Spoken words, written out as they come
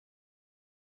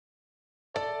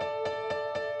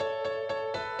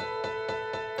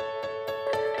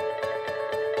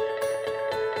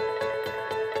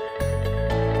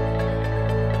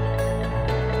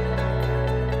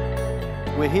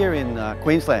We're here in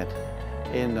Queensland,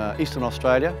 in Eastern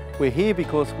Australia. We're here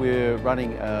because we're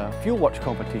running a fuel watch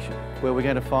competition where we're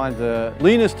going to find the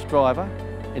leanest driver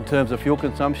in terms of fuel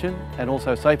consumption and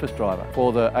also safest driver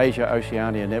for the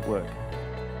Asia-Oceania network.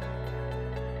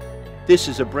 This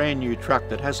is a brand new truck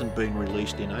that hasn't been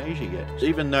released in Asia yet.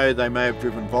 Even though they may have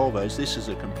driven Volvos, this is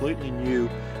a completely new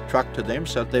truck to them,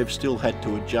 so they've still had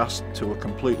to adjust to a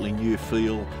completely new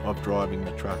feel of driving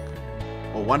the truck.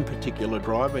 Well, one particular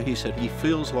driver, he said he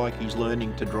feels like he's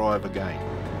learning to drive again.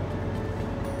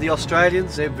 The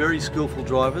Australians, they're very skillful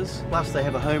drivers, plus they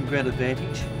have a home ground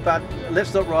advantage. But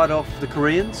let's not write off the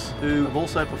Koreans, who have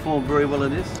also performed very well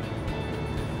in this.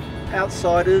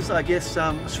 Outsiders, I guess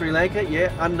Sri Lanka,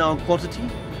 yeah, unknown quantity.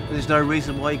 There's no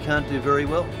reason why you can't do very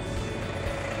well.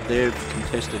 They've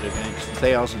contested against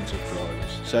thousands of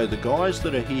drivers. So the guys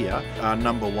that are here are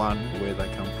number one where they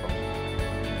come from.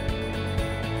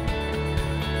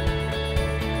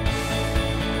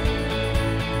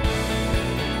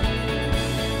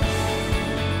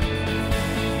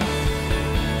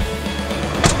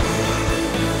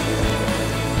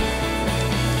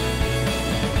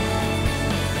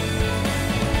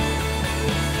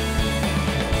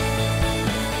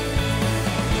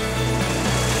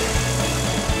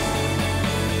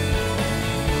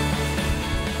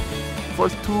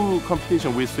 First two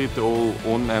competitions we swept all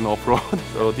on and off-road,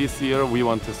 so this year we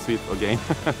want to sweep again.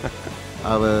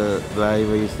 Our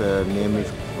driver name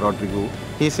is Rodrigo.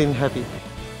 He's in happy.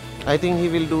 I think he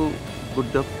will do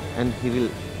good job and he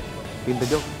will win the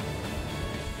job.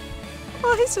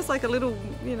 Well, he's just like a little,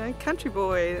 country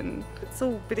boy, and it's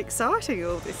all a bit exciting,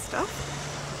 all this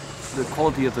stuff. The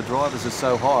quality of the drivers is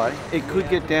so high, it could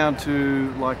get down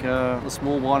to like a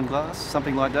small wine glass,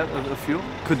 something like that, of fuel.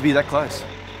 Could be that close.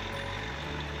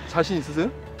 자신 있으세요?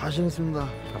 자신 있습니다.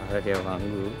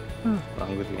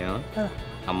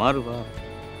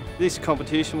 This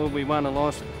competition will be won a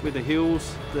lot with the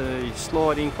hills, the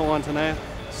slight inclines and that,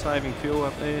 saving fuel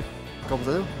up there.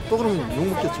 가보세요. 또 그러면 욕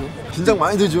먹겠죠. 긴장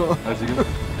많이 되죠. 지금?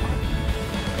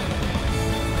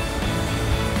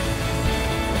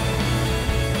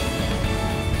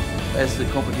 As the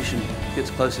competition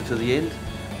gets closer to the end,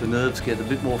 the nerves get a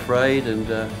bit more frayed, and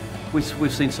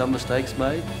we've seen some mistakes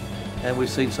made. And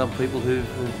we've seen some people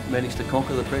who've managed to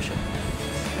conquer the pressure.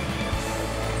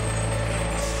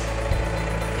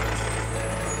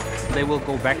 They will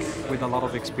go back with a lot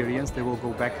of experience. They will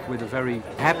go back with a very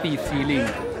happy feeling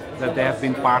that they have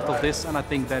been part of this, and I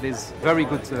think that is very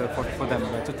good for them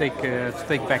to take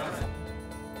back.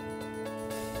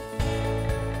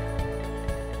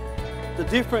 The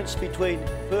difference between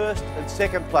first and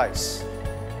second place,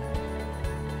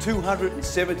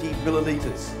 270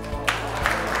 millilitres.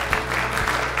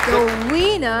 The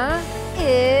winner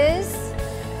is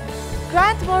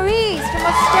Grant Maurice from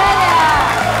Australia.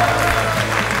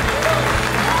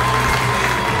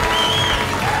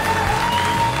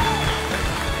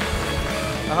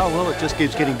 Oh, well, it just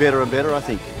keeps getting better and better, I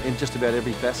think, in just about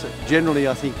every facet. Generally,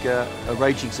 I think a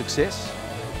raging success,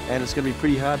 and it's going to be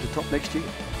pretty hard to top next year.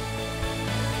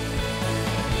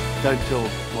 Don't tell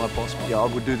my boss, I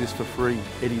would do this for free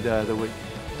any day of the week.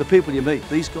 The people you meet,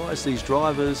 these guys, these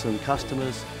drivers and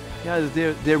customers,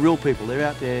 they're real people. They're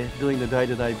out there doing the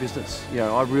day-to-day business.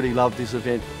 I really love this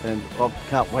event, and I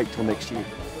can't wait till next year.